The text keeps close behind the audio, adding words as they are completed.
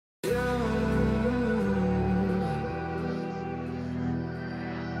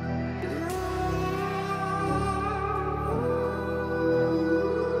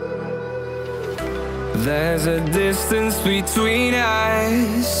There's a distance between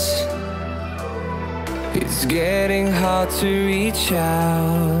us. It's getting hard to reach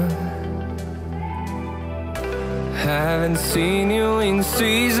out. Haven't seen you in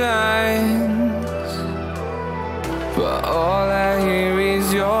seasons, but all I hear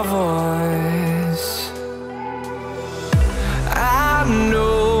is your voice. I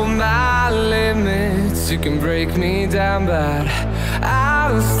know my limits, you can break me down, but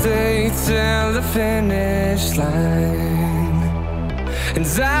I'll stay till the finish line. And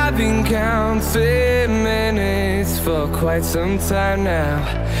I've been counting minutes for quite some time now,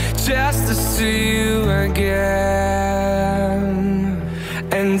 just to see you again.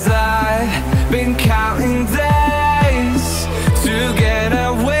 And I've been counting days to get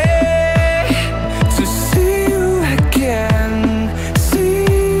away, to see you again, see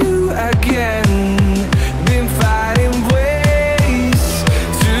you again. Been fighting ways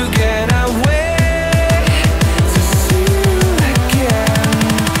to get away, to see you again,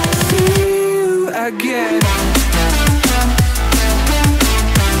 see you again.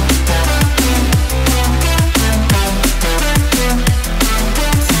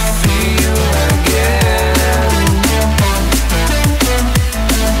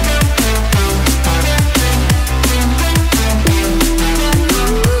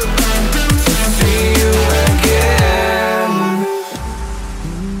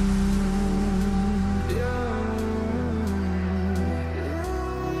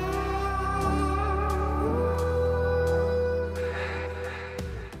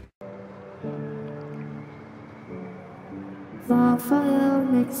 The fire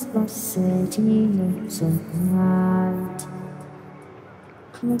makes the city look so bright.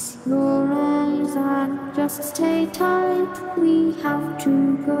 Close your eyes and just stay tight. We have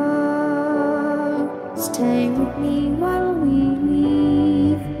to go. Stay with me while we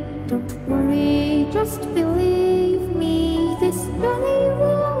leave. Don't worry, just believe me. This journey